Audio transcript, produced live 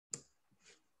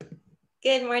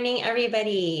Good morning,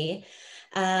 everybody.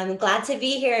 Glad to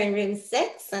be here in room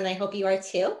 6, and I hope you are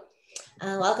too.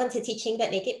 Welcome to Teaching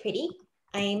But Make It Pretty.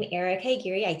 I'm Erica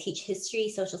Aguirre. I teach history,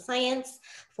 social science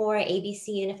for ABC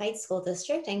Unified School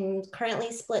District. I'm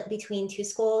currently split between two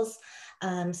schools,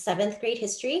 7th grade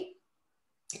history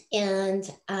and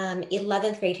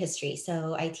 11th grade history.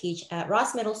 So I teach at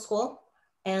Ross Middle School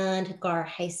and Gar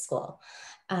High School.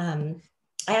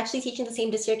 I actually teach in the same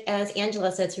district as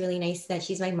Angela, so it's really nice that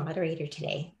she's my moderator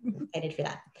today. I'm excited for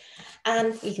that.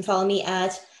 You can follow me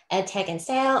at EdTech and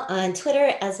Style on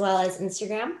Twitter as well as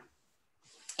Instagram.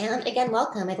 And again,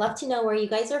 welcome. I'd love to know where you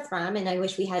guys are from, and I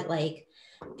wish we had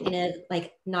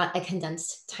not a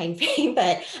condensed time frame,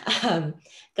 but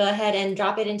go ahead and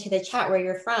drop it into the chat where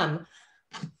you're from.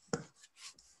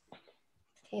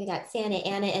 Okay, we got Santa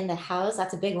Ana in the house.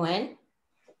 That's a big one.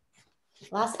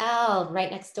 Los Al, right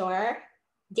next door.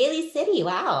 Daly City,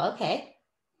 wow, okay.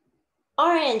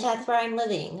 Orange, that's where I'm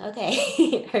living.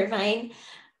 Okay, Irvine,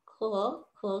 cool.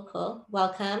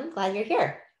 Welcome, glad you're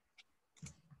here.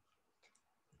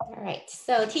 All right,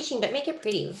 so teaching, but make it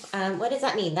pretty. What does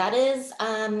that mean? That is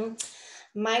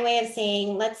my way of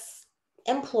saying, let's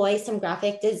employ some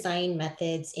graphic design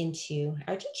methods into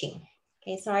our teaching.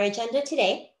 Okay, so our agenda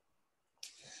today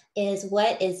is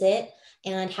what is it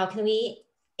and how can we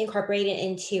incorporate it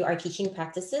into our teaching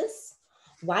practices,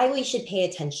 why we should pay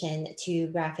attention to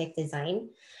graphic design,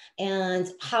 and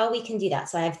how we can do that.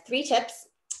 So I have 3 tips,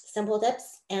 simple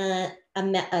tips, and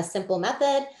a simple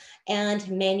method, and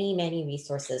many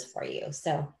resources for you.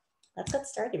 So let's get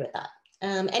started with that.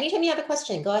 Anytime you have a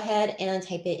question, go ahead and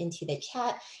type it into the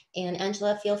chat. And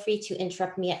Angela, feel free to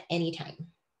interrupt me at any time.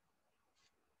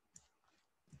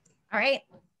 All right.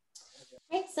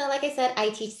 Right, so like I said, I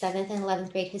teach 7th and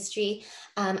 11th grade history.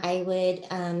 I would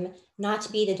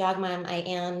not be the dog mom I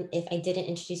am if I didn't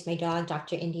introduce my dog,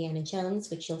 Dr. Indiana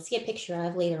Jones, which you'll see a picture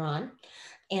of later on.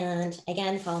 And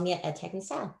again, follow me at EdTech and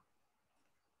Style.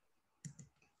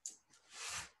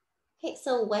 Okay,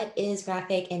 so what is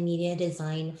graphic and media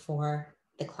design for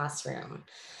the classroom?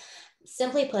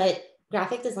 Simply put,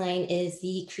 graphic design is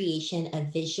the creation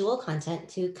of visual content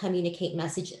to communicate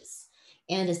messages.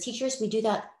 And as teachers, we do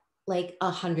that like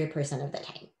 100% of the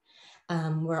time.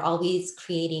 We're always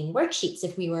creating worksheets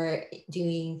if we were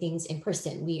doing things in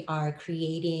person. We are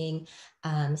creating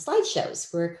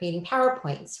slideshows. We're creating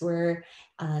PowerPoints.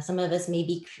 Some of us may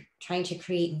be trying to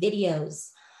create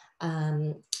videos.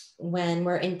 When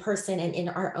we're in person and in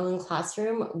our own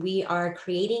classroom, we are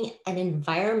creating an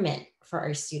environment for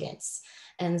our students.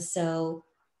 And so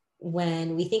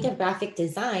when we think of graphic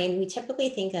design, we typically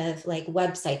think of like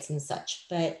websites and such,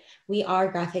 but we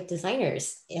are graphic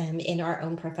designers in our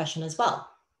own profession as well.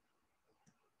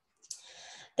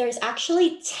 There's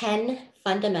actually 10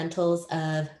 fundamentals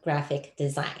of graphic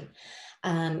design.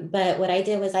 But what I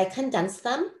did was I condensed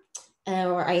them,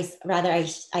 I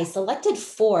selected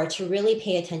 4 to really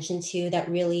pay attention to that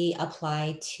really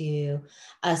apply to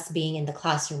us being in the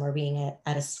classroom or being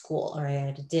at a school or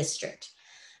at a district.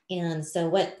 And so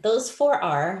what those 4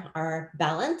 are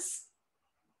balance,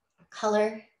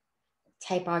 color,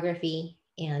 typography,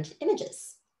 and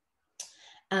images.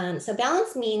 So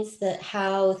balance means that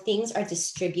how things are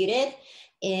distributed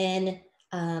in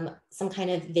some kind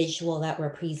of visual that we're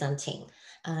presenting.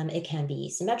 It can be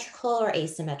symmetrical or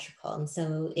asymmetrical. And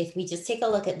so if we just take a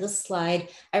look at this slide,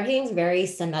 everything's very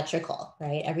symmetrical,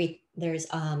 right? There's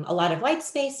a lot of white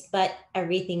space, but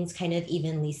everything's kind of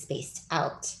evenly spaced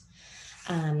out.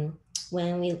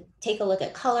 When we take a look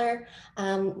at color,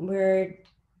 we're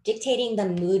dictating the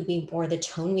mood or the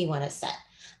tone we want to set.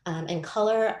 And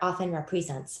color often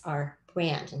represents our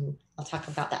brand, and I'll talk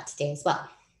about that today as well.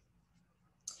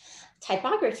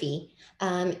 Typography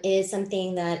is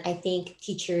something that I think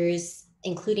teachers,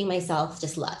 including myself,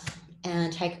 just love.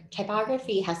 And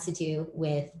typography has to do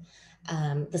with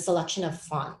the selection of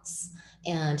fonts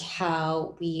and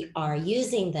how we are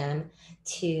using them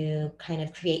to kind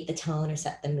of create the tone or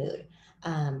set the mood.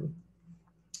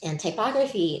 And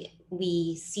typography,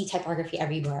 we see typography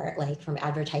everywhere, like from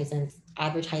advertisements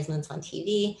on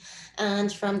TV,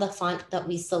 and from the font that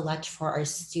we select for our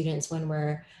students when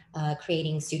we're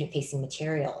creating student-facing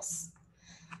materials.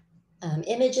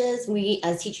 Images,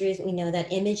 as teachers, we know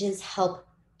that images help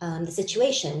the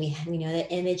situation. We know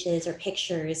that images or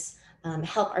pictures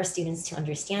help our students to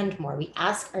understand more. We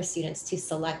ask our students to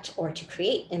select or to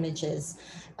create images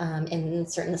in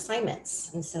certain assignments.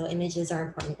 And so images are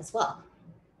important as well.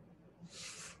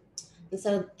 And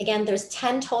so again, there's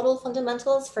 10 total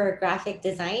fundamentals for graphic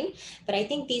design, but I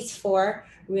think these 4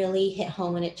 really hit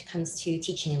home when it comes to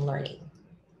teaching and learning.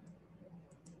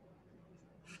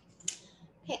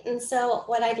 Okay, and so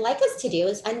what I'd like us to do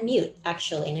is unmute,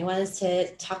 actually, and I want us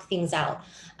to talk things out.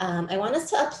 I want us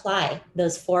to apply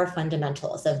those 4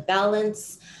 fundamentals of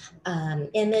balance,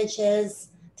 images,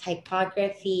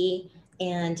 typography,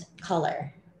 and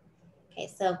color. Okay,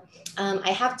 so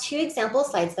I have 2 example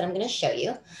slides that I'm going to show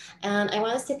you, and I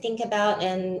want us to think about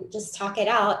and just talk it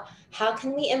out. How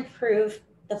can we improve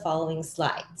the following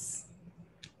slides?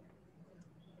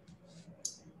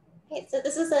 Okay, so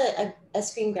this is a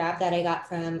screen grab that I got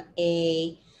from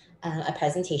a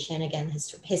presentation. Again,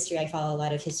 history, I follow a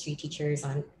lot of history teachers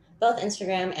on both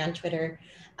Instagram and Twitter.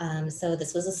 So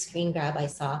this was a screen grab I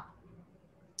saw.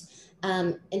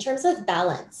 In terms of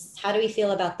balance, how do we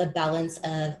feel about the balance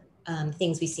of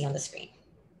things we see on the screen?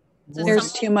 So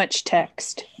there's too much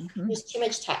text. There's too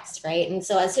much text, right? And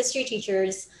so as history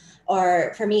teachers,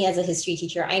 or for me as a history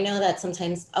teacher, I know that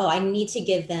sometimes, oh, I need to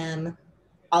give them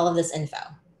all of this info.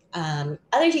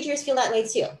 Other teachers feel that way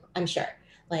too, I'm sure.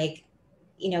 Like,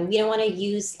 you know, we don't want to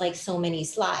use like so many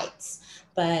slides,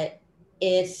 but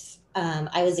if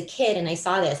I was a kid and I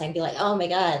saw this, I'd be like, oh my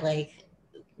God, like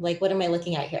what am I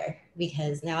looking at here?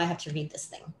 Because now I have to read this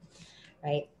thing,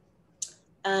 right?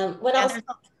 What else?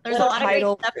 There's a lot of great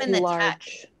stuff in the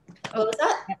text. What was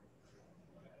that?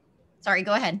 Sorry,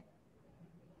 go ahead.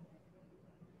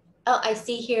 Oh, I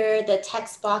see here the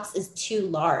text box is too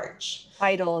large.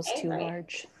 Title is too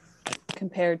large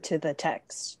compared to the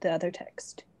text, the other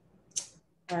text.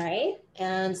 All right,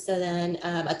 and so then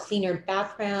a cleaner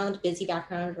background, busy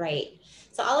background, right?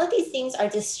 So all of these things are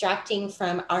distracting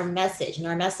from our message, and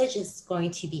our message is going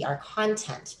to be our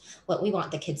content, what we want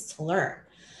the kids to learn.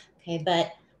 Okay,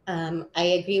 but I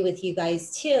agree with you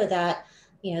guys too that,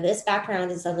 you know, this background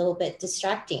is a little bit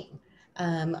distracting.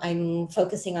 I'm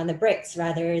focusing on the bricks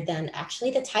rather than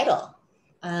actually the title.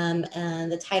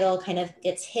 And the title kind of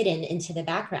gets hidden into the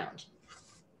background.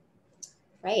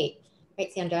 Right,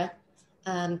 Sandra.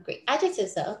 Great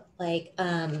adjectives though, like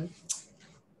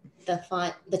the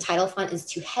font, the title font is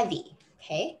too heavy,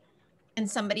 okay? And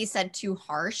somebody said too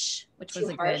harsh, which was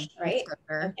a good right?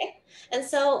 descriptor. Okay. And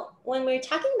so when we're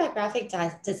talking about graphic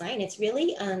design, it's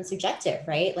really subjective,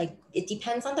 right? Like it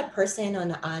depends on the person,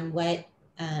 on what,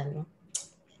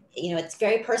 you know, it's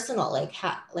very personal,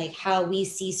 like how we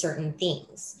see certain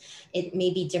things. It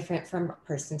may be different from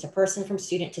person to person, from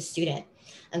student to student.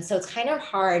 And so it's kind of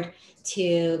hard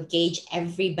to gauge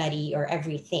everybody or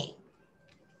everything.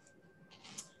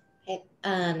 Okay.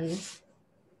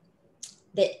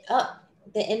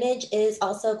 The image is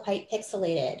also quite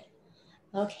pixelated.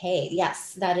 Okay,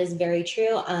 yes, that is very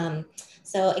true.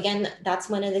 So again, that's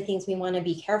one of the things we want to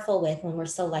be careful with when we're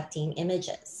selecting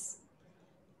images.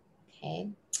 Okay,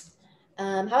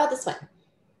 how about this one?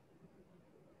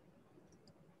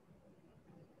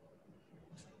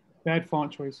 Bad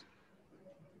font choice.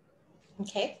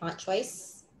 Okay, font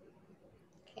choice.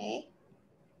 Okay.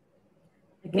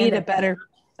 Need a better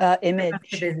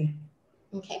image.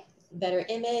 Okay, better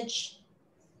image.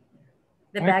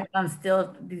 The background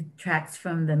still detracts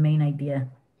from the main idea.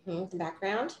 The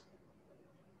background.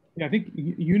 Yeah, I think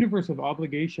universe of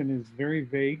obligation is very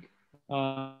vague.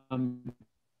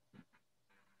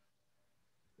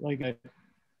 Like that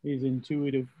is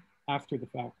intuitive after the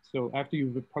fact. So after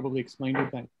you've probably explained it,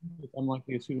 that it's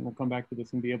unlikely a student will come back to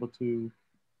this and be able to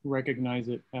recognize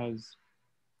it as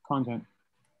content.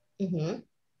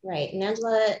 Right, and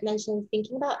Angela mentioned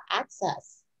thinking about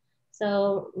access.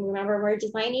 So remember, we're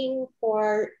designing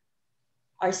for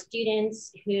our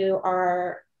students who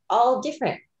are all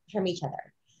different from each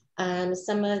other.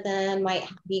 Some of them might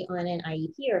be on an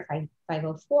IEP or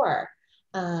 504.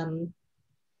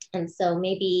 And so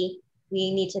maybe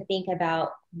we need to think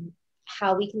about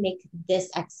how we can make this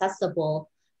accessible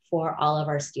for all of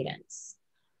our students.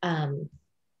 And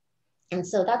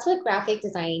so that's what graphic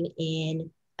design in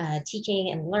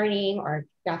teaching and learning, or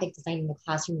graphic design in the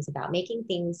classroom, is about, making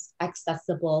things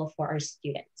accessible for our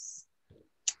students.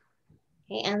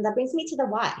 Okay, and that brings me to the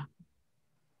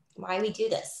why we do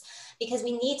this. Because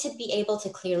we need to be able to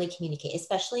clearly communicate,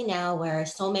 especially now where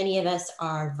so many of us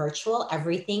are virtual,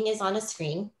 everything is on a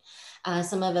screen.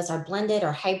 Some of us are blended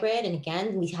or hybrid. And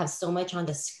again, we have so much on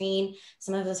the screen.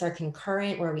 Some of us are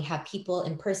concurrent, where we have people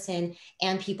in person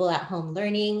and people at home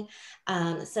learning.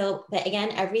 But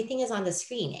again, everything is on the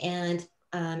screen. And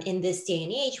in this day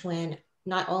and age, when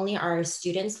not only are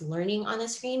students learning on a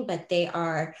screen, but they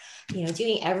are, you know,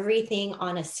 doing everything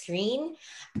on a screen,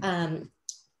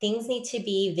 things need to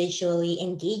be visually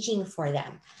engaging for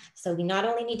them. So we not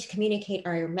only need to communicate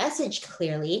our message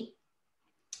clearly,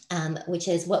 which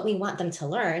is what we want them to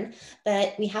learn,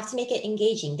 but we have to make it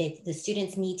engaging. The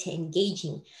students need to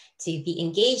be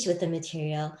engaged with the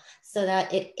material so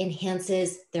that it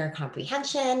enhances their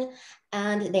comprehension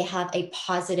and they have a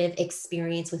positive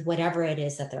experience with whatever it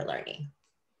is that they're learning.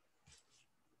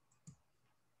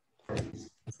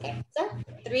 Okay, so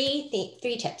three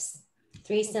tips,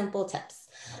 3 simple tips,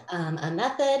 a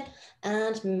method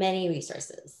and many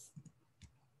resources.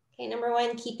 Okay, number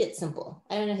 1, keep it simple.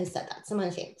 I don't know who said that,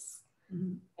 someone famous,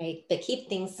 right? But keep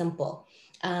things simple.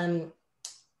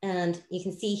 And you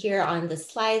can see here on the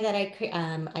slide that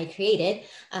I created,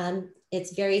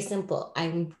 it's very simple.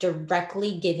 I'm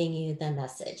directly giving you the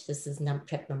message. This is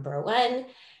tip number 1,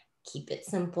 keep it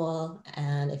simple.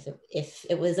 And if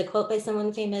it was a quote by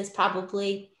someone famous,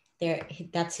 probably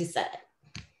that's who said it.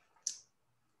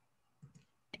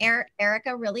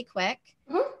 Erica, really quick.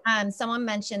 Someone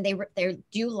mentioned they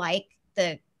do like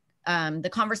the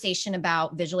conversation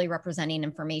about visually representing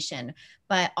information,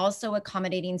 but also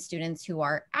accommodating students who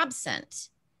are absent.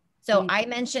 So I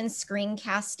mentioned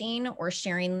screencasting or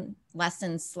sharing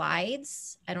lesson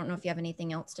slides. I don't know if you have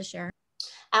anything else to share.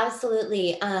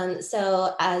 Absolutely.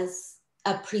 So as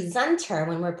a presenter,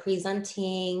 when we're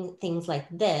presenting things like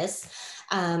this,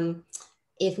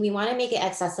 if we want to make it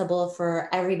accessible for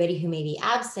everybody who may be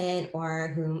absent or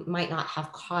who might not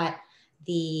have caught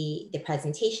the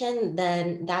presentation,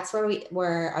 then that's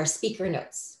where our speaker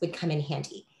notes would come in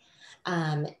handy.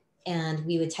 And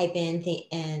we would type in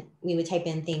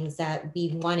things that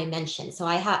we want to mention. So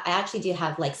I actually do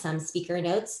have like some speaker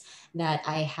notes that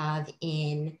I have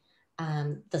in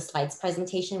the slides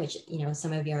presentation, which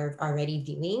some of you are already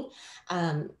viewing.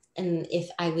 And if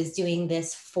I was doing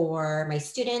this for my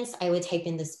students, I would type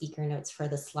in the speaker notes for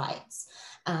the slides.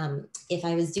 If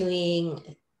I was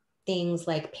doing things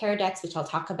like Pear Decks, which I'll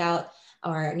talk about,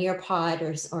 or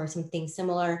Nearpod or something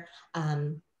similar,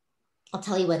 I'll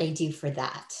tell you what I do for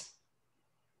that.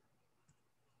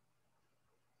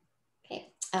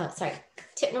 Okay, oh, sorry.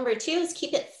 Tip number 2 is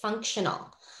keep it functional,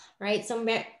 right? So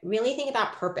really think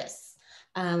about purpose.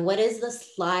 What is the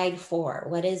slide for?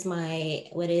 What is my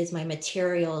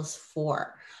materials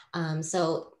for?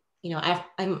 So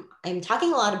I'm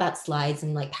talking a lot about slides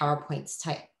and like PowerPoints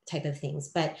type of things,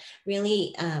 but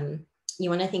really you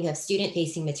want to think of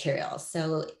student-facing materials.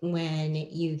 So when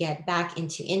you get back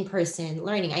into in-person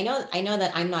learning, I know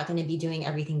that I'm not going to be doing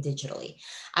everything digitally.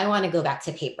 I want to go back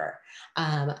to paper.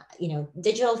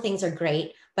 Digital things are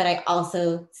great, but I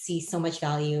also see so much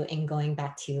value in going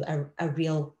back to a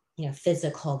real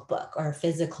physical book or a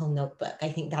physical notebook. I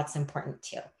think that's important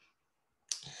too.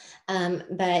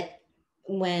 But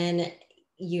when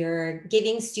you're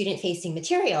giving student-facing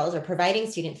materials or providing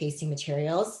student-facing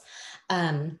materials,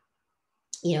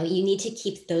 you need to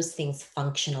keep those things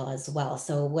functional as well.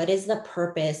 So what is the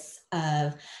purpose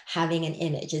of having an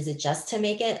image? Is it just to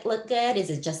make it look good?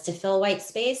 Is it just to fill white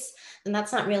space? And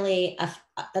that's not really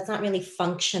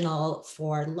functional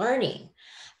for learning.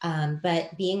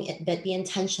 But be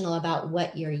intentional about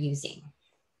what you're using.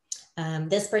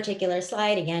 This particular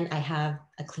slide, again, I have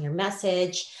a clear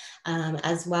message,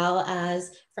 as well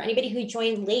as for anybody who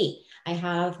joined late, I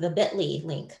have the bit.ly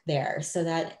link there so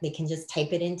that they can just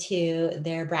type it into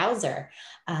their browser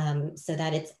so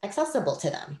that it's accessible to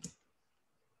them.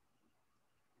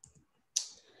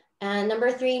 And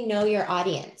number 3, know your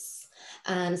audience.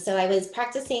 So I was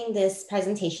practicing this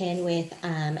presentation with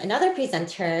another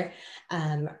presenter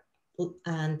on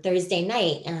Thursday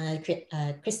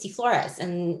night, Christy Flores.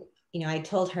 And, I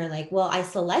told her like, well, I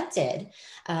selected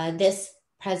this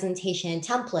presentation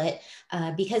template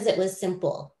because it was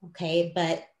simple, okay?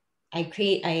 But I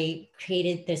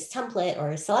created this template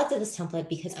or selected this template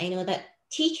because I know that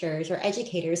teachers or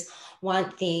educators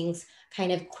want things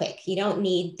kind of quick. You don't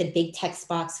need the big text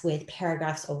box with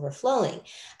paragraphs overflowing.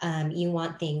 You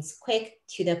want things quick,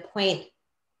 to the point,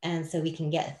 and so we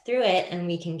can get through it and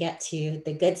we can get to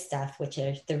the good stuff, which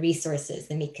are the resources,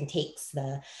 the make and takes,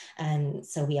 and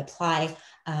so we apply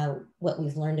what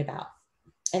we've learned about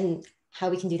and how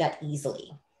we can do that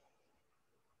easily.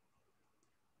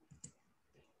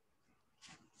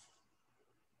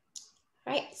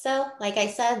 All right, so like I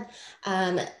said,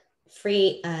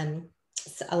 free,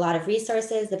 a lot of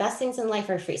resources. The best things in life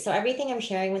are free. So everything I'm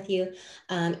sharing with you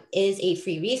is a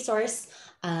free resource.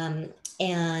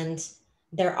 And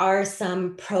there are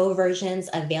some pro versions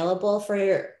available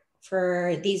for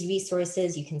these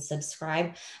resources. You can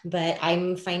subscribe, but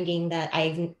I'm finding that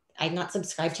I've not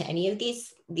subscribed to any of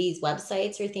these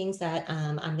websites or things that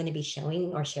I'm going to be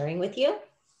showing or sharing with you.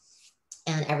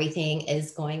 And everything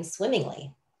is going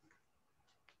swimmingly.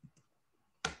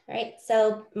 All All right,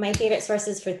 so my favorite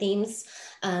sources for themes,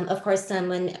 of course,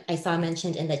 someone I saw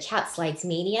mentioned in the chat, Slides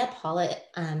Mania, Paula,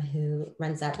 who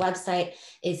runs that website,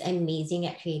 is amazing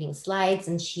at creating slides,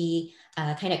 and she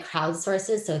kind of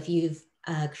crowdsources. So if you've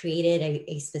created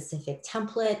a specific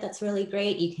template that's really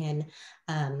great, you can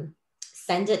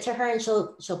send it to her and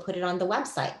she'll put it on the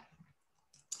website.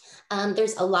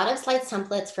 There's a lot of slides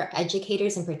templates for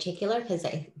educators in particular, because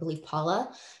I believe Paula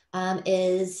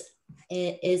is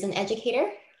an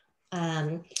educator.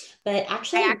 But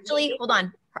actually, hold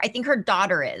on. I think her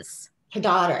daughter is. Her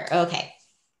daughter, okay.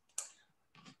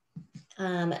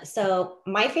 So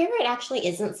my favorite actually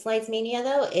isn't Slides Mania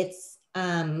though, it's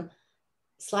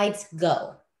Slides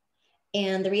Go.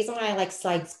 And the reason why I like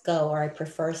Slides Go, or I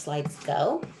prefer Slides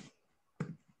Go,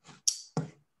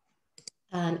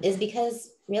 is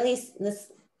because really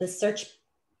this search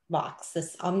box,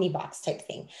 this omnibox type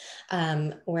thing.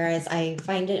 Whereas I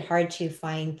find it hard to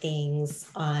find things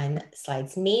on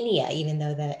Slides Mania, even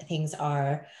though things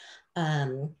are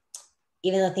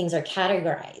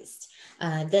categorized.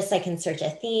 This I can search a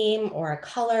theme or a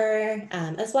color,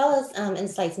 as well as in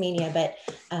Slides Mania, but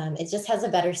it just has a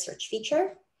better search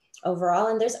feature overall.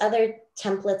 And there's other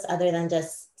templates other than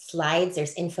just slides.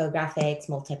 There's infographics,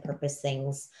 multi-purpose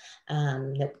things,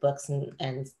 notebooks,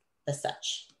 and the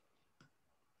such.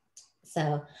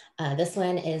 So this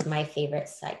one is my favorite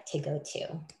site to go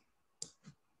to.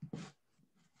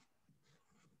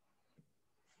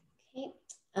 Okay.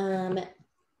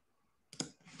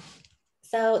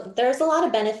 So there's a lot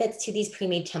of benefits to these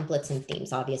pre-made templates and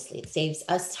themes. Obviously, it saves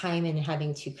us time in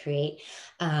having to create.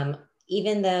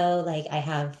 Even though like I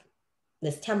have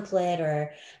this template,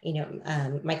 or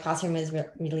my classroom is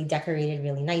really decorated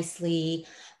really nicely.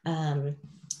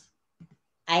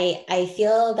 I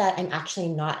feel that I'm actually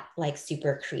not like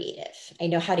super creative. I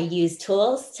know how to use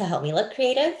tools to help me look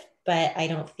creative, but I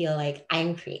don't feel like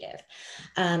I'm creative.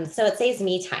 So it saves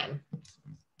me time.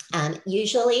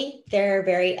 Usually they're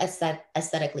very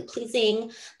aesthetically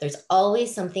pleasing. There's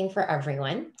always something for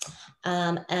everyone,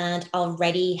 and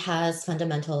already has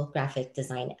fundamental graphic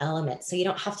design elements. So you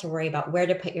don't have to worry about where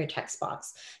to put your text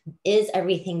box. Is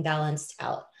everything balanced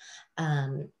out?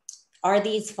 Are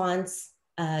these fonts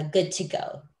good to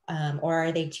go, or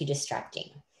are they too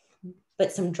distracting?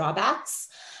 But some drawbacks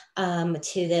to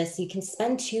this, you can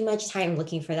spend too much time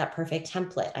looking for that perfect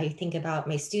template. I think about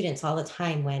my students all the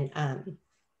time when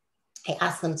I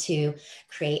ask them to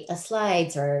create a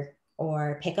slides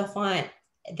or pick a font.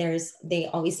 They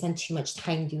always spend too much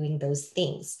time doing those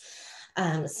things.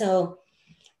 So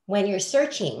when you're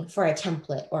searching for a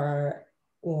template or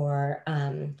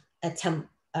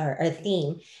a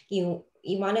theme,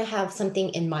 you want to have something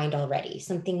in mind already,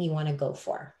 something you want to go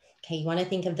for. Okay, you want to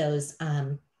think of those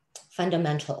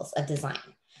fundamentals of design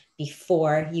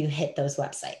before you hit those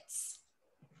websites.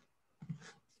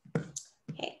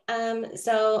 Okay,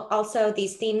 so also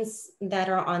these themes that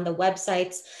are on the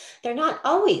websites, they're not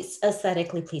always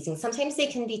aesthetically pleasing. Sometimes they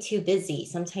can be too busy.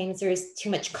 Sometimes there's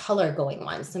too much color going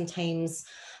on. Sometimes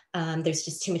there's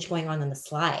just too much going on the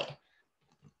slide.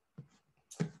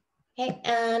 Okay,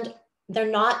 and they're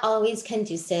not always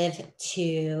conducive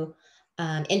to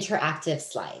interactive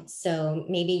slides. So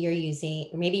maybe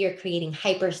you're creating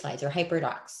hyper slides or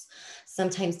hyperdocs.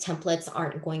 Sometimes templates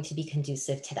aren't going to be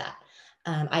conducive to that.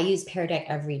 I use Pear Deck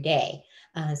every day.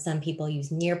 Some people use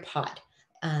Nearpod.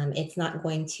 It's not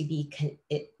going to be,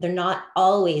 they're not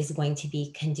always going to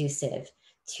be conducive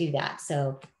to that.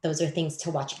 So those are things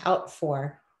to watch out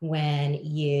for when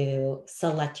you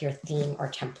select your theme or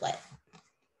template.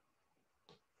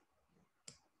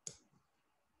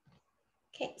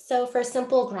 Okay, so for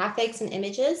simple graphics and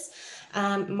images,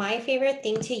 my favorite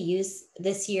thing to use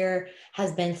this year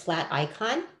has been Flat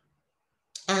Icon.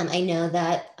 I know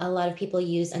that a lot of people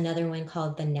use another one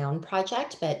called the Noun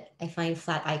Project, but I find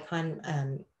Flat Icon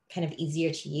kind of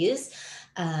easier to use.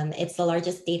 It's the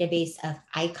largest database of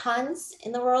icons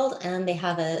in the world, and they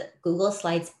have a Google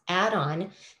Slides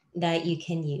add-on that you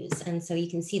can use. And so you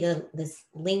can see this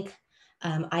link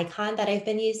icon that I've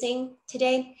been using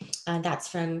today. That's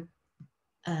from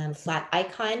Flat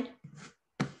Icon,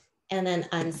 and then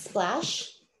Unsplash.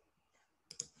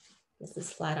 This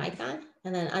is Flat Icon.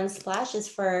 And then Unsplash is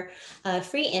for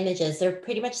free images. They're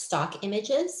pretty much stock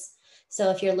images.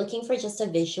 So if you're looking for just a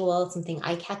visual, something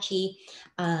eye-catchy,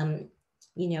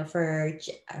 for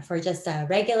just a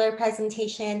regular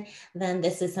presentation, then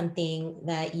this is something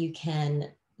that you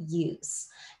can use.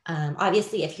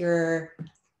 Obviously, if you're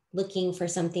looking for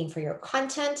something for your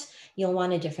content, you'll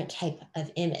want a different type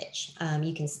of image.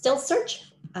 You can still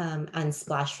search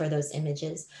Unsplash for those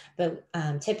images, but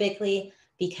typically,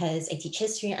 because I teach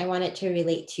history, I want it to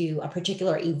relate to a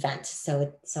particular event.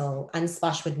 So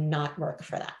Unsplash would not work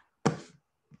for that.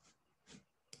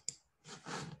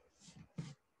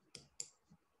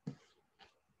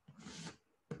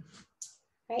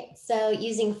 Right, so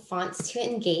using fonts to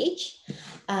engage.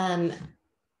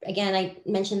 Again, I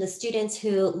mentioned the students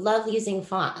who love using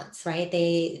fonts, right?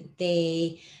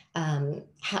 They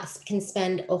can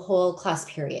spend a whole class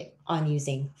period on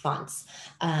using fonts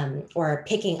or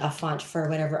picking a font for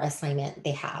whatever assignment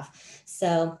they have.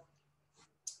 So,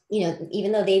 you know,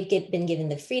 even though they've been given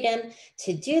the freedom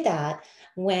to do that,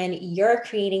 when you're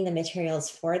creating the materials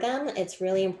for them, it's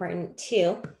really important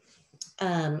to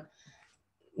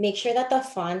make sure that the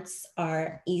fonts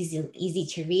are easy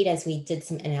to read, as we did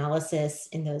some analysis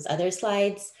in those other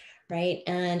slides, right?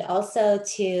 And also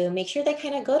to make sure they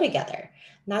kind of go together.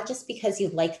 Not just because you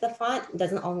like the font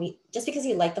just because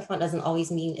you like the font doesn't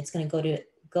always mean it's going to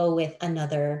go with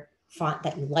another font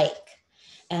that you like.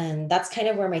 And that's kind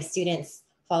of where my students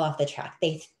fall off the track.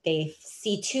 They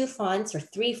see 2 fonts or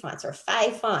 3 fonts or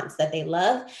 5 fonts that they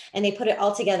love, and they put it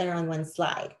all together on one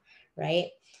slide, right?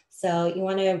 So you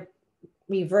want to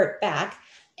revert back,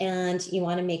 and you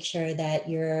want to make sure that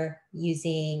you're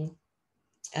using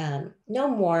no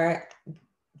more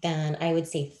than, I would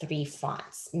say, 3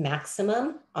 fonts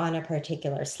maximum on a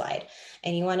particular slide.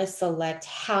 And you want to select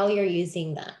how you're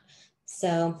using them.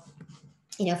 So,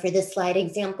 you know, for this slide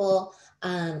example,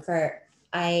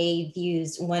 I've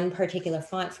used one particular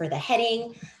font for the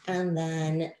heading, and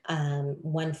then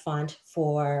one font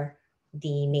for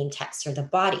the main text or the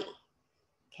body.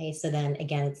 Okay, so then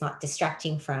again, it's not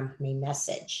distracting from my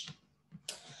message.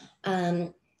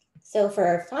 So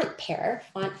for font pair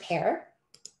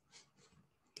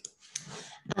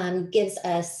gives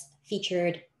us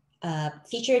featured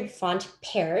font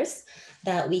pairs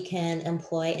that we can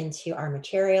employ into our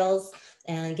materials,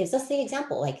 and gives us the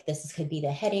example, like this could be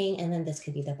the heading, and then this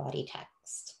could be the body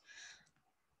text.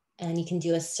 And you can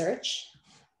do a search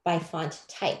by font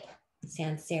type.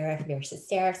 Sans serif versus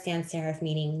serif. Sans serif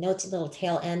meaning no little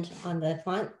tail end on the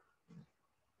font.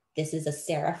 This is a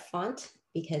serif font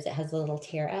because it has a little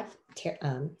tail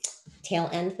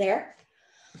end there.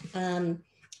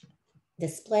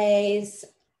 Displays,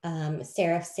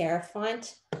 serif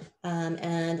font,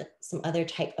 and some other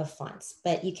type of fonts.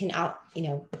 But you can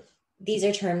these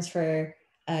are terms for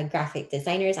graphic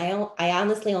designers. I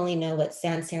honestly only know what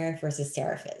sans serif versus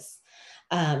serif is.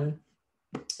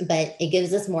 But it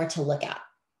gives us more to look at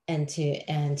and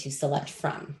to select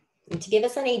from, and to give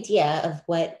us an idea of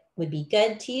what would be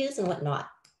good to use and what not.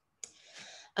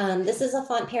 This is a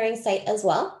font pairing site as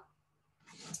well.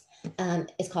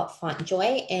 It's called Font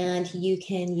Joy, and you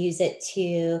can use it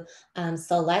to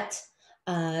select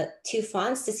 2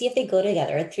 fonts to see if they go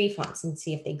together, or 3 fonts and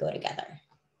see if they go together.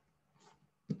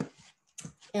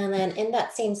 And then in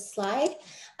that same slide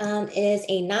is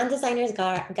a non-designer's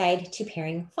guide to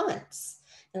pairing fonts.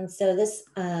 And so this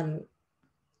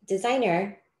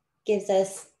designer gives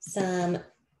us some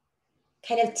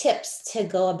kind of tips to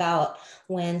go about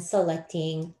when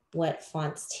selecting what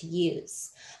fonts to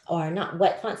use, or not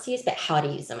what fonts to use, but how to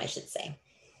use them, I should say.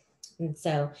 And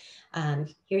so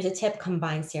here's a tip: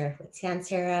 combine serif with sans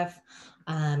serif,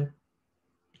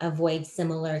 avoid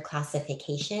similar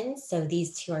classifications. So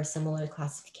these 2 are similar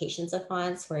classifications of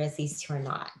fonts, whereas these 2 are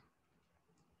not.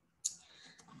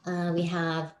 We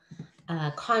have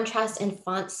contrast and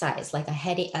font size, like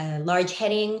a large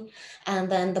heading, and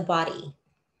then the body.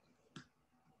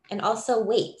 And also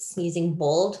weights, using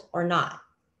bold or not.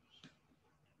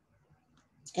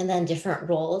 And then different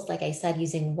roles, like I said,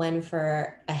 using one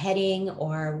for a heading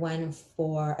or one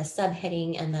for a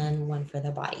subheading, and then one for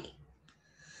the body.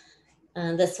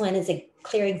 This one is a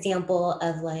clear example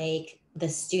of like the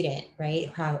student, right,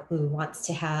 who wants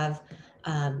to have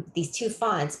these 2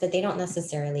 fonts, but they don't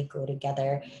necessarily go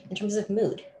together in terms of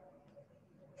mood.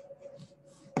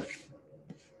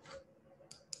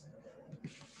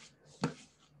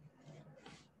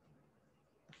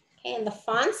 Okay, and the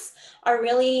fonts are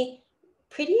really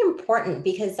pretty important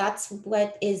because that's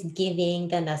what is giving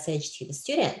the message to the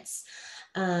students.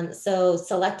 So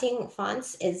selecting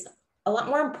fonts is a lot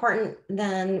more important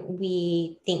than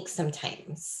we think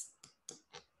sometimes.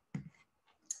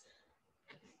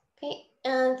 Okay,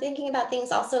 and thinking about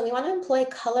things also, we want to employ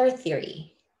color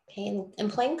theory. Okay, and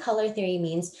employing color theory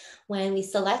means when we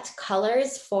select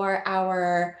colors for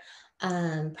our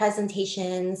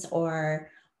presentations or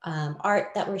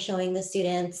art that we're showing the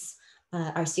students,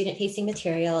 our student-facing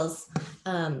materials,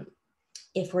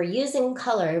 if we're using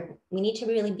color, we need to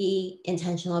really be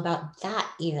intentional about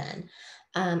that even.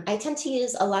 I tend to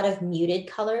use a lot of muted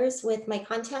colors with my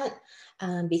content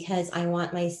because I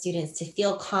want my students to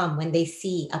feel calm when they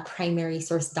see a primary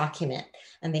source document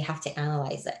and they have to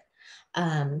analyze it.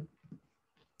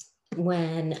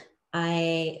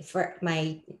 For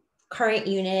my current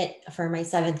unit for my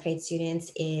 7th grade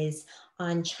students is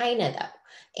on China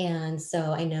though. And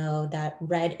so I know that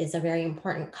red is a very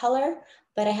important color,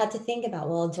 but I had to think about,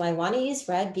 well, do I want to use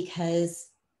red? Because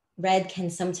red can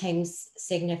sometimes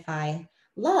signify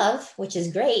love, which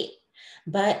is great,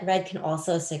 but red can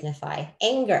also signify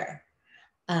anger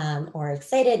or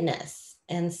excitedness.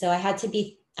 And so I had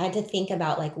to think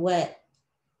about like, why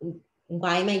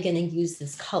am I going to use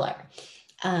this color?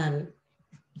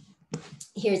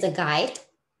 Here's a guide,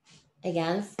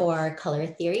 again, for color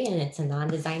theory, and it's a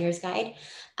non-designer's guide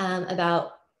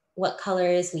about what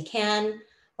colors we can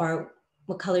or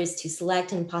what colors to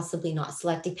select and possibly not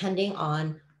select, depending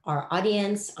on our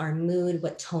audience, our mood,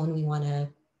 what tone we want to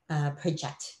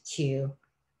project to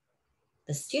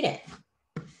the student.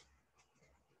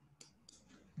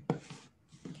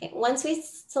 Okay, once we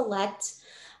select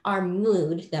our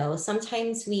mood, though,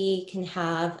 sometimes we can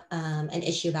have an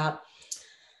issue about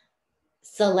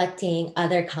selecting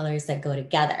other colors that go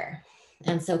together.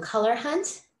 And so Color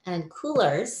Hunt and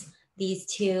Coolers, these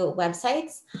two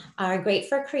websites, are great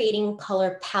for creating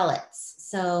color palettes.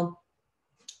 So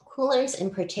Coolers in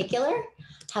particular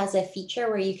has a feature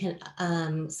where you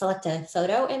can select a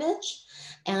photo image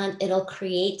and it'll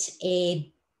create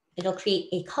a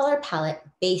color palette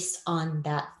based on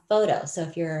that photo. So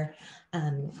if you're,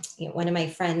 one of my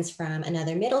friends from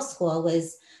another middle school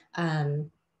was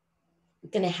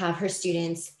going to have her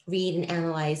students read and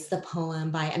analyze the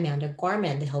poem by Amanda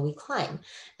Gorman, The Hill We Climb.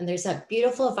 And there's a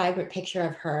beautiful, vibrant picture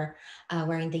of her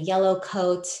wearing the yellow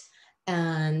coat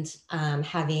and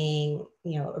having,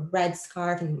 a red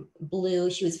scarf and blue.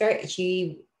 She was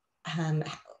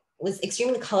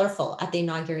extremely colorful at the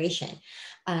inauguration.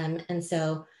 And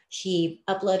so she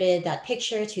uploaded that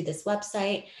picture to this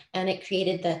website and it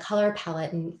created the color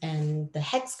palette and the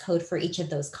hex code for each of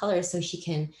those colors so she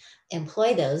can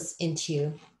employ those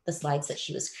into the slides that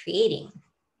she was creating.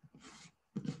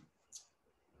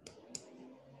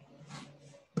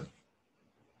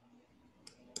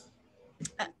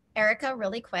 Erica,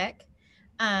 really quick.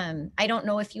 I don't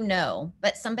know if you know,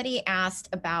 but somebody asked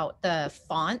about the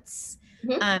fonts.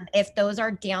 Mm-hmm. If those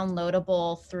are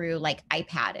downloadable through like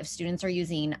iPad, if students are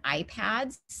using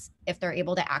iPads, if they're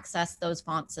able to access those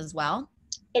fonts as well.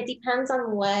 It depends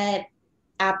on what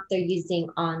app they're using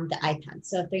on the iPad.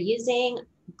 So if they're using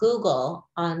Google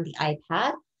on the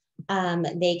iPad,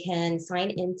 they can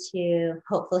sign into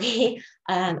hopefully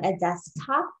a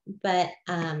desktop, but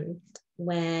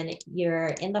when you're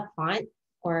in the font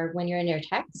or when you're in your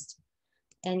text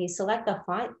and you select the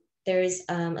font, there's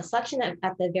a selection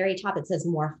at the very top. It says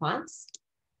more fonts.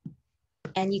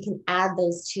 And you can add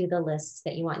those to the list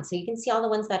that you want. So you can see all the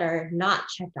ones that are not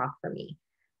checked off for me.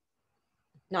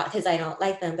 Not because I don't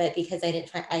like them, but because I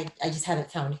just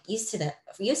haven't found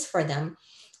use for them.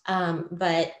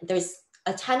 But there's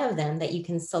a ton of them that you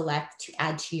can select to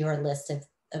add to your list of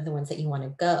the ones that you want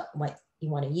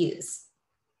to use.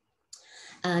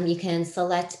 You can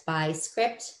select by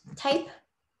script type.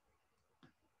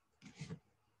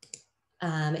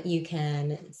 You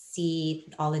can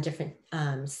see all the different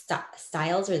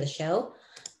styles or the show,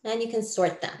 and you can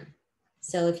sort them.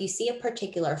 So if you see a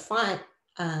particular font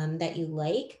that you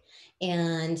like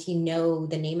and you know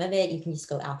the name of it, you can just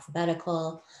go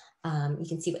alphabetical. You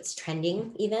can see what's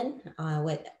trending even,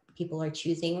 what people are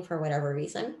choosing for whatever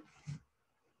reason.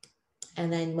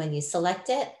 And then when you select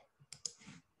it,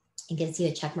 it gives you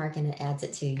a check mark and it adds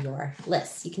it to your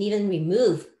list. You can even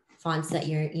remove fonts that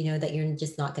you're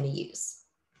just not going to use.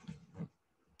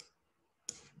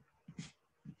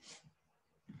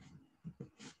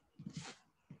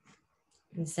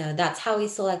 And so that's how we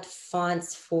select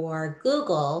fonts for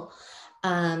Google.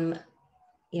 I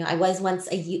was once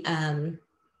a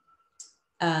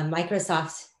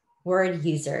Microsoft Word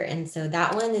user. And so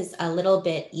that one is a little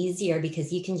bit easier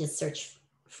because you can just search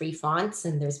free fonts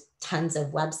and there's tons of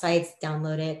websites,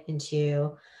 download it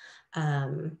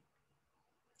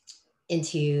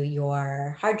into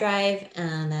your hard drive,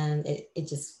 and then it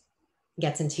just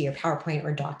gets into your PowerPoint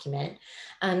or document.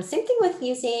 Same thing with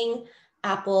using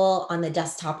Apple on the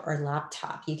desktop or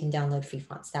laptop. You can download free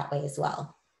fonts that way as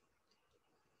well.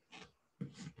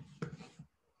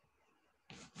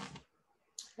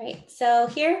 Right, so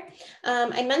here,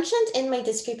 I mentioned in my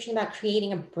description about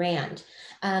creating a brand.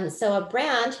 So a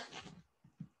brand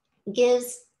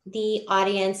gives the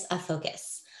audience a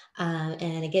focus,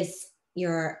 and it gives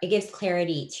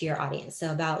clarity to your audience.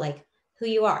 So about like who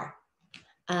you are.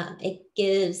 It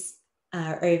gives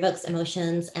or evokes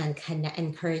emotions and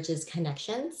encourages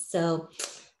connections. So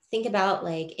think about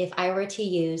like if I were to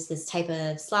use this type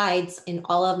of slides in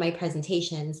all of my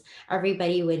presentations,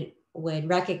 everybody would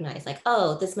recognize like,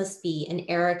 oh, this must be an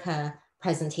Erica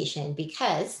presentation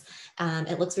because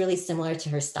it looks really similar to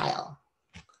her style.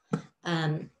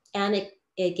 And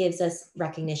it gives us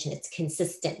recognition, it's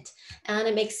consistent, and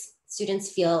it makes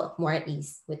students feel more at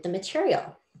ease with the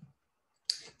material.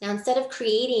 Now, instead of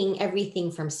creating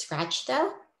everything from scratch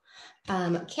though,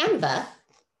 Canva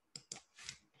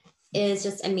is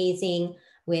just amazing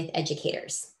with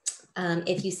educators.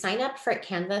 If you sign up for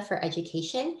Canva for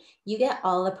Education, you get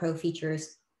all the pro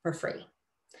features for free.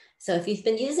 So if you've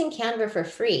been using Canva for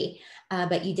free,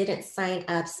 but you didn't sign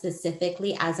up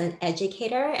specifically as an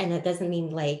educator, and it doesn't mean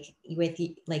like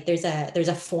there's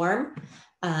a form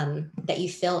that you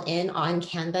fill in on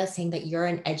Canva saying that you're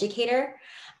an educator,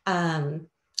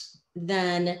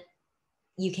 then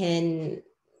you can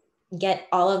get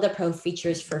all of the pro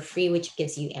features for free, which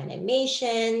gives you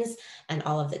animations and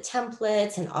all of the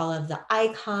templates and all of the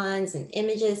icons and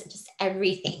images, just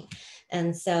everything.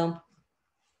 And so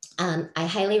I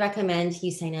highly recommend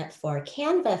you sign up for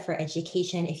Canva for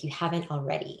Education if you haven't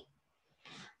already.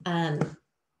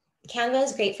 Canva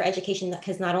is great for education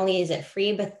because not only is it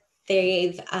free, but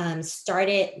they've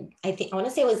started, I want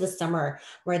to say it was the summer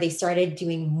where they started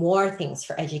doing more things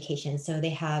for education. So they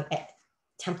have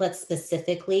templates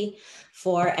specifically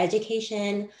for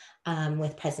education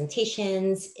with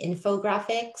presentations,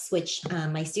 infographics, which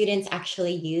my students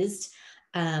actually used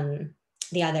the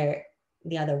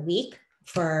other week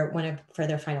for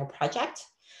their final project.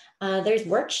 There's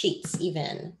worksheets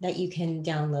even that you can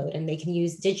download and they can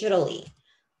use digitally,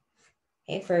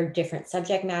 okay, for different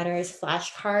subject matters,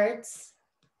 flashcards,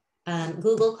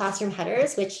 Google Classroom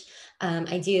headers, which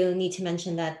I do need to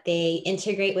mention that they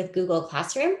integrate with Google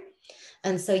Classroom.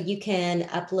 And so you can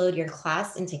upload your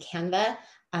class into Canva,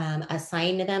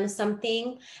 assign them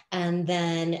something, and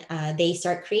then they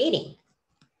start creating.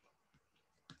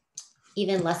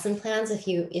 Even lesson plans, if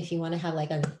you want to have like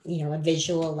a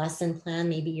visual lesson plan,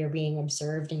 maybe you're being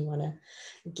observed and you want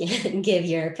to give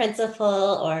your principal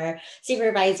or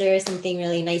supervisor something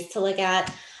really nice to look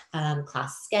at.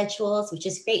 Class schedules, which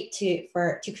is great to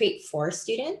create for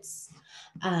students,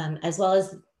 as well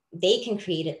as they can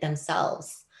create it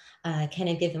themselves. Kind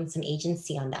of give them some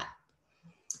agency on that.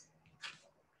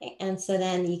 Okay, and so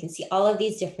then you can see all of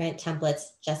these different templates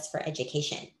just for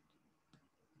education.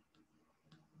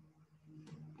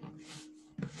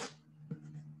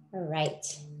 All right,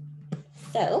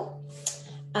 so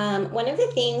one of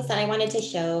the things that I wanted to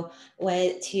show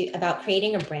about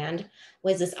creating a brand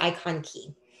was this icon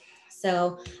key.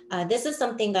 So this is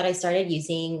something that I started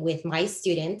using with my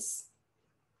students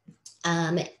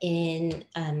in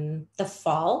the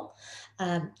fall,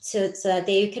 so that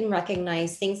they can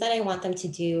recognize things that I want them to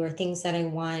do or things that I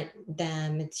want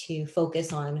them to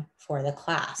focus on for the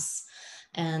class.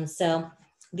 And so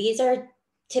these are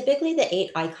typically the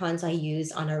 8 icons I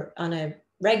use on a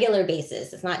regular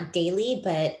basis. It's not daily,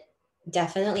 but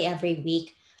definitely every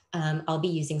week I'll be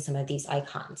using some of these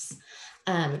icons.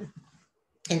 And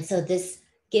so this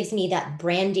gives me that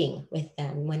branding with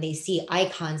them. When they see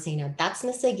icons, they know that's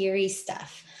Miss Aguirre's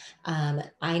stuff.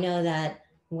 I know that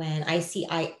when I see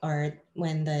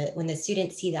when the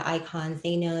students see the icons,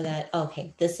 they know that,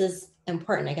 okay, this is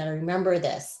important. I got to remember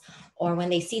this. Or when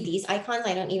they see these icons,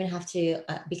 I don't even have to,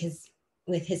 because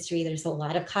with history, there's a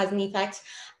lot of cause and effect.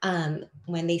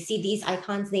 When they see these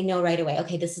icons, they know right away,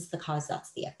 okay, this is the cause,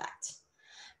 that's the effect.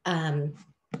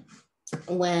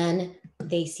 When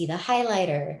they see the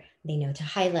highlighter, they know to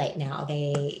highlight now.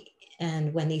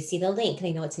 And when they see the link,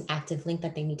 they know it's an active link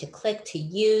that they need to click to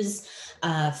use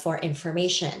for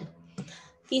information.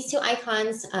 These 2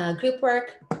 icons, group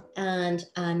work and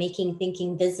making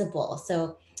thinking visible.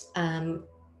 So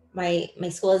my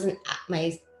schools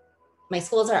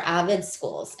are AVID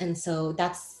schools, and so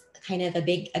that's kind of a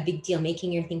big deal,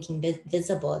 making your thinking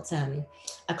visible. It's a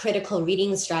critical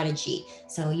reading strategy.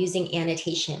 So using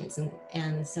annotations,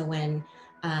 and so when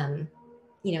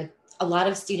a lot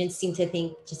of students seem to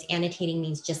think just annotating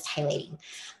means just highlighting,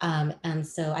 and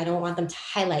so I don't want them to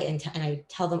highlight, and I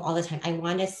tell them all the time, I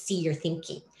want to see your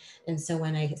thinking. And so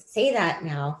when I say that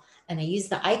now and I use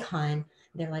the icon,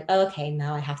 they're like, oh, okay,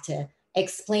 now I have to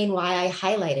explain why I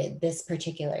highlighted this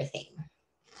particular thing.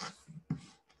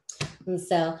 And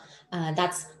so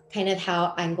that's kind of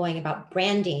how I'm going about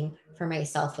branding for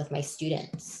myself with my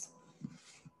students.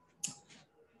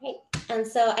 Okay. And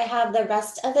so I have the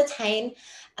rest of the time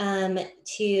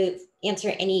to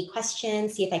answer any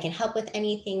questions, see if I can help with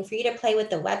anything, for you to play with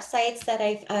the websites that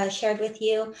I've shared with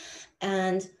you.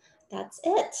 And that's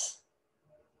it.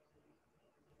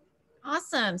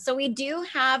 Awesome. So we do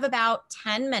have about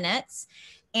 10 minutes.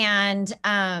 And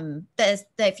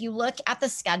if you look at the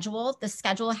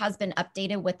schedule has been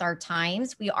updated with our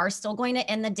times. We are still going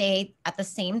to end the day at the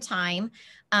same time.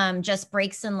 Just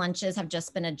breaks and lunches have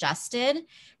just been adjusted.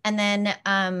 And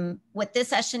then with this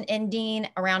session ending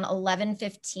around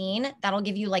 11:15, that'll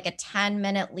give you like a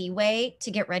 10-minute leeway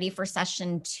to get ready for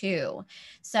session 2.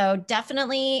 So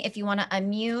definitely, if you want to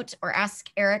unmute or ask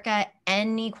Erica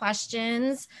any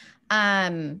questions,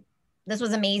 this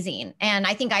was amazing. And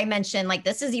I think I mentioned like,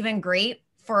 this is even great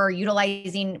for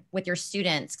utilizing with your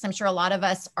students, because I'm sure a lot of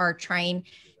us are trying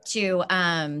to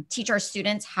teach our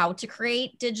students how to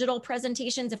create digital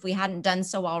presentations if we hadn't done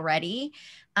so already.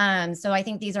 So I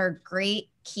think these are great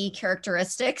key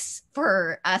characteristics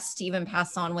for us to even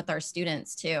pass on with our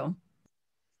students too.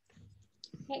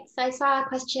 Okay, so I saw a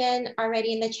question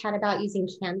already in the chat about using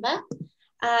Canva.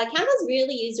 Canva is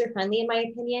really user-friendly in my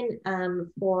opinion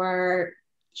for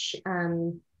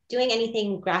doing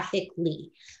anything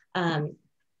graphically.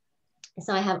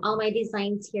 So I have all my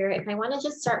designs here. If I want to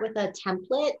just start with a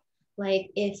template, like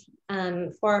if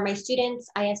for my students,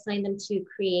 I assign them to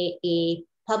create a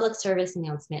public service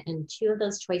announcement, and 2 of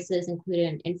those choices included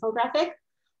an infographic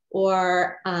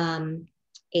or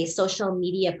a social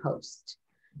media post.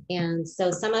 And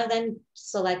so some of them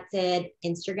selected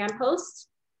Instagram posts,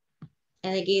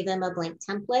 and I gave them a blank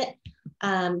template.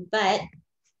 But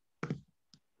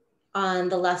on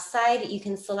the left side, you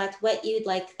can select what you'd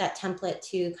like that template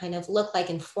to kind of look like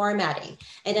in formatting.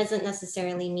 It doesn't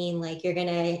necessarily mean like you're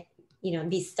gonna,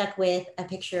 be stuck with a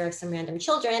picture of some random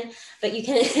children, but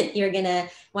you're gonna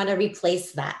wanna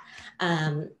replace that.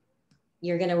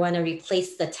 You're gonna wanna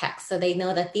replace the text. So they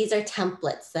know that these are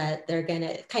templates that they're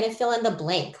gonna kind of fill in the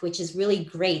blank, which is really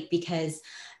great because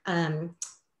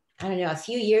I don't know, a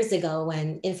few years ago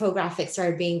when infographics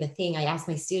started being the thing, I asked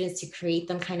my students to create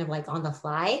them kind of like on the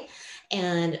fly.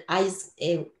 And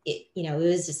it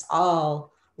was just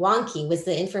all wonky. Was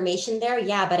the information there?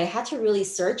 Yeah, but I had to really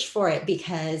search for it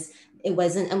because it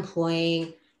wasn't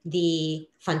employing the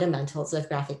fundamentals of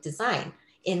graphic design.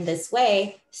 In this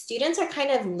way, students are kind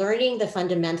of learning the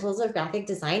fundamentals of graphic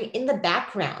design in the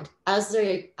background as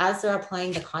they're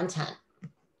applying the content.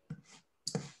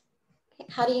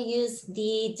 How do you use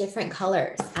the different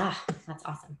colors? That's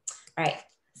awesome. All right.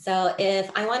 So if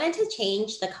I wanted to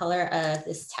change the color of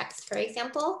this text, for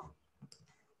example,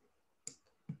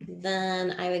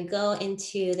 then I would go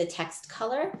into the text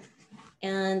color,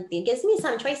 and it gives me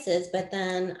some choices, but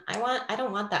then I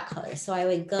don't want that color. So I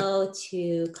would go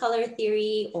to color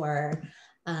theory, or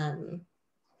I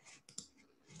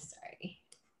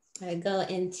would go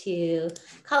into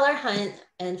color hunt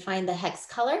and find the hex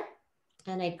color,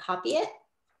 and I'd copy it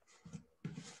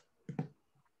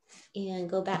and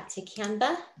go back to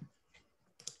Canva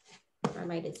where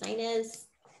my design is.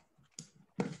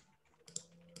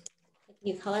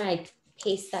 New color, I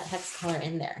paste that hex color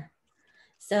in there.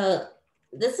 So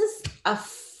this is a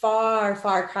far,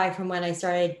 far cry from when I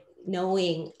started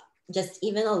knowing just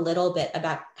even a little bit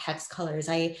about hex colors.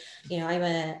 I'm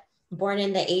born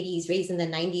in the 80s, raised in the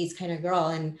 90s kind of girl.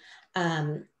 And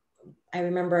I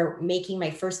remember making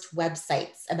my first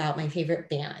websites about my favorite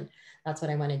band. That's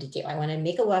what I wanted to do. I wanted to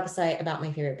make a website about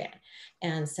my favorite band.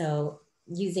 And so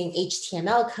using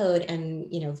HTML code and,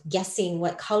 guessing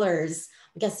what colors,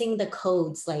 guessing the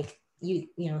codes, like having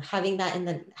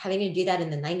to do that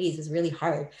in the 90s is really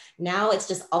hard. Now it's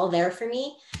just all there for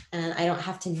me and I don't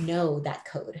have to know that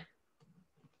code.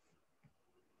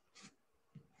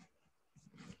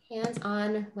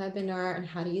 Hands-on webinar on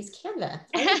how to use Canva.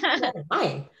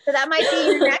 Fine. So that might be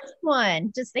your next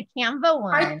one, just the Canva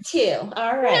one. Part 2.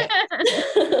 All right.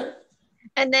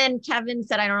 And then Kevin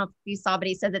said, I don't know if you saw, but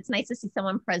he says it's nice to see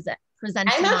someone presenting.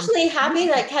 I'm actually happy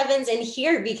that Kevin's in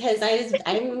here because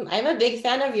I'm a big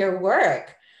fan of your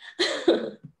work.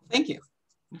 Thank you.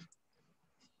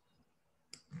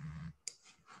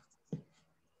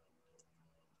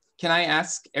 Can I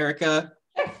ask Erica?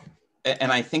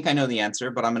 And I think I know the answer,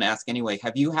 but I'm going to ask anyway.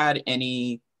 Have you had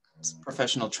any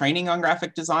professional training on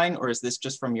graphic design, or is this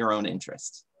just from your own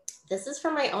interest? This is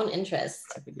from my own interest.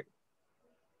 I figured.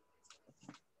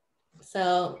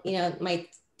 So, my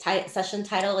session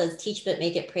title is Teach But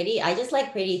Make It Pretty. I just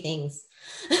like pretty things.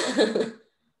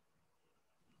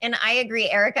 And I agree,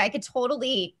 Erica, I could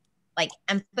totally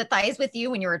empathize with you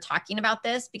when you were talking about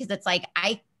this, because it's like,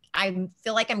 I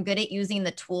feel like I'm good at using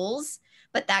the tools,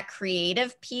 but that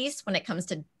creative piece when it comes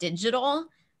to digital,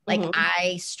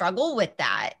 I struggle with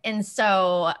that. And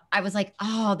so I was like,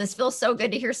 oh, this feels so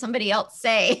good to hear somebody else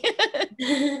say.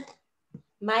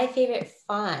 My favorite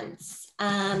fonts.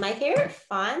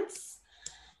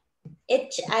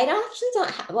 I don't actually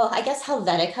don't have, well, I guess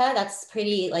Helvetica, that's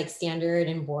pretty like standard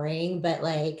and boring, but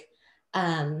like,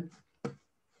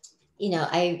 you know,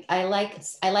 I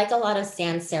like a lot of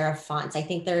sans serif fonts. I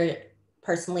think they're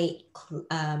personally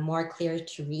more clear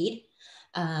to read.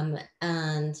 And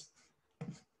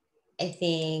I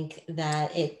think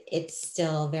that it's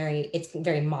still it's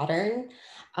very modern.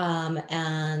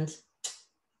 And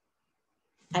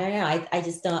I don't know, I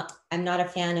just I'm not a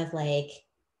fan of like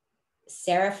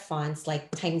serif fonts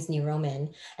like Times New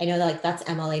Roman. I know that like that's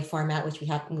MLA format, which we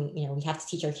have to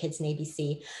teach our kids in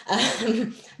ABC.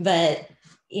 But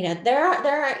you know, there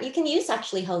are you can use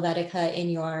actually Helvetica in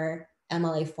your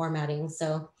MLA formatting.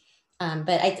 So,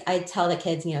 but I tell the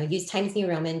kids, you know, use Times New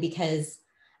Roman because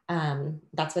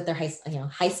that's what their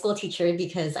high school teacher,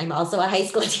 because I'm also a high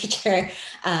school teacher.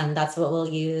 That's what we'll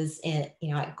use in,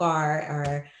 you know, at GAR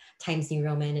or Times New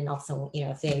Roman, and also, you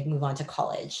know, if they move on to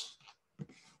college.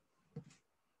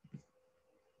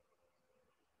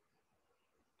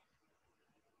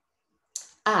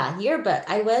 Yearbook.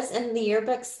 I was in the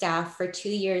yearbook staff for 2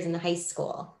 years in high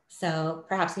school. So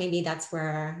perhaps maybe that's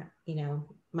where, you know,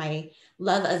 my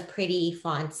love of pretty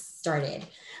fonts started.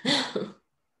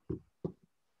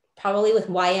 Probably with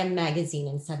YM magazine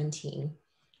in 17.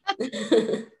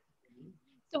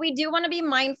 So we do want to be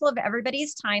mindful of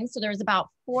everybody's time. So there's about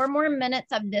 4 more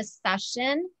minutes of this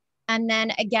session. And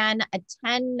then again, a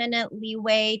 10-minute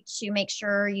leeway to make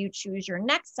sure you choose your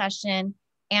next session.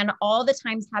 And all the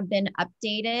times have been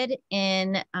updated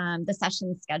in the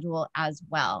session schedule as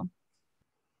well.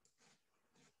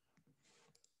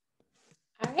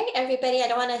 All right, everybody, I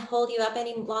don't want to hold you up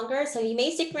any longer. So you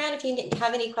may stick around if you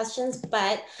have any questions,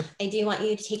 but I do want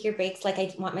you to take your breaks like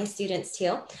I want my students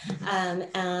to.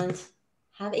 And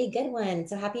have a good one.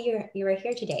 So happy you were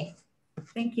here today.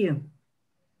 Thank you.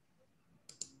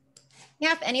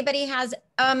 Yeah, if anybody has,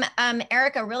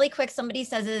 Erica, really quick, somebody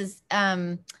says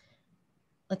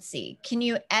let's see, can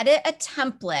you edit a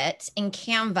template in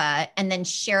Canva and then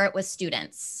share it with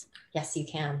students? Yes, you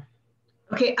can.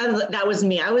 Okay, that was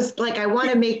me. I was like, I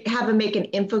want to have them make an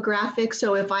infographic.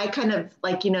 So if I kind of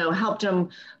like, you know, helped them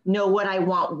know what I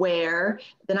want where,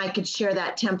 then I could share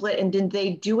that template. And did they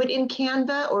do it in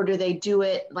Canva, or do they do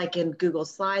it like in Google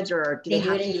Slides, or do they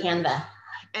do it in Canva?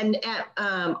 And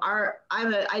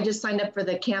I just signed up for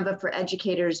the Canva for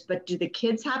Educators, but do the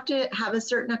kids have to have a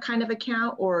certain kind of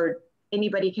account, or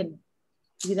anybody can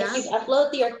do that? If you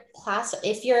upload your class,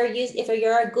 if you're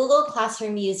a Google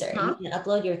Classroom user, you can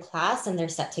upload your class and they're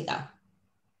set to go.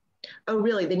 Oh,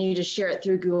 really? Then you just share it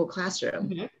through Google Classroom.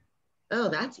 Mm-hmm. Oh,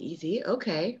 that's easy.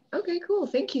 Okay. Okay, cool.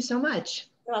 Thank you so much.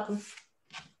 You're welcome.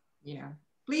 Yeah.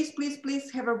 Please, please, please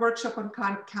have a workshop on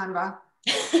Canva.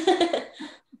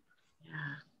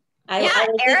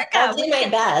 I'll do my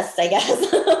best, I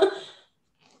guess.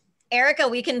 Erica,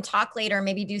 we can talk later,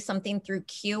 maybe do something through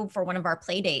Q for one of our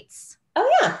play dates. Oh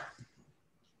yeah,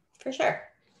 for sure.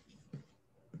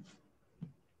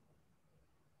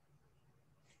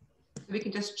 We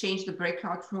can just change the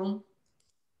breakout room.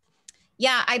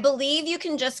 Yeah, I believe you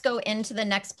can just go into the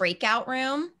next breakout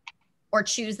room or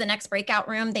choose the next breakout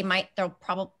room. They'll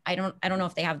probably, I don't know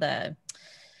if they have the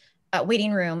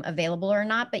waiting room available or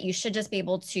not, but you should just be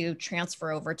able to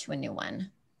transfer over to a new one.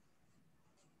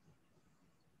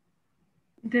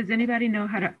 Does anybody know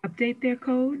how to update their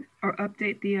code or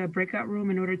update the breakout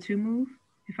room in order to move?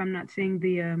 If I'm not seeing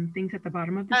the things at the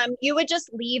bottom of it? You would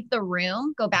just leave the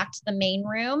room, go back to the main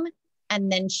room,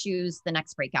 and then choose the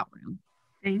next breakout room.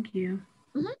 Thank you.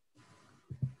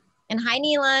 Mm-hmm. And hi,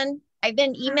 Neelan. I've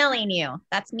been emailing you.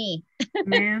 That's me.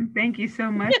 Ma'am, thank you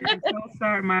so much. I'm so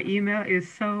sorry. My email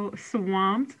is so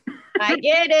swamped. I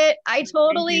get it. I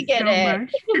totally get it.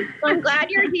 I'm glad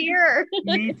you're here.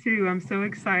 Me too. I'm so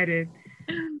excited.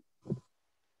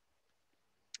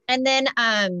 And then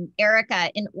Erica,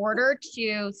 in order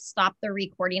to stop the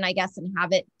recording, I guess, and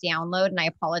have it download, and I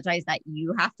apologize that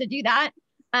you have to do that,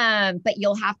 but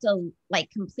you'll have to like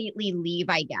completely leave,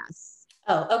 I guess.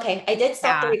 Oh, okay. I did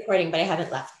stop the recording, but I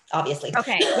haven't left, obviously.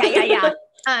 Okay. Yeah.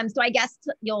 So I guess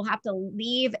you'll have to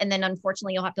leave, and then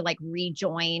unfortunately you'll have to like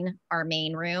rejoin our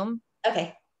main room.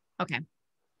 Okay. Okay.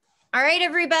 All right,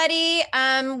 everybody.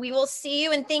 We will see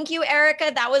you, and thank you,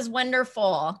 Erica. That was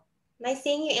wonderful. Nice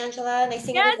seeing you, Angela. Nice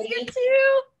seeing everybody. Yes,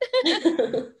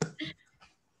 you too.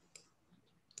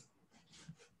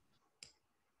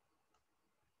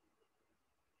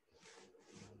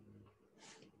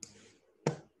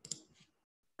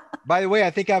 By the way, I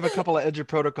think I have a couple of Edge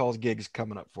Protocols gigs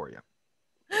coming up for you.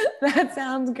 That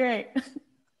sounds great.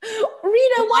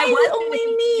 Rita, why is it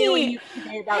only me?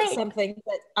 About something,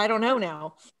 but I don't know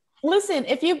now. Listen,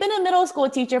 if you've been a middle school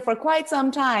teacher for quite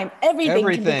some time, everything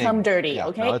can become dirty, yeah,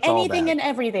 okay? no, it's all Anything bad. and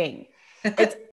everything. It's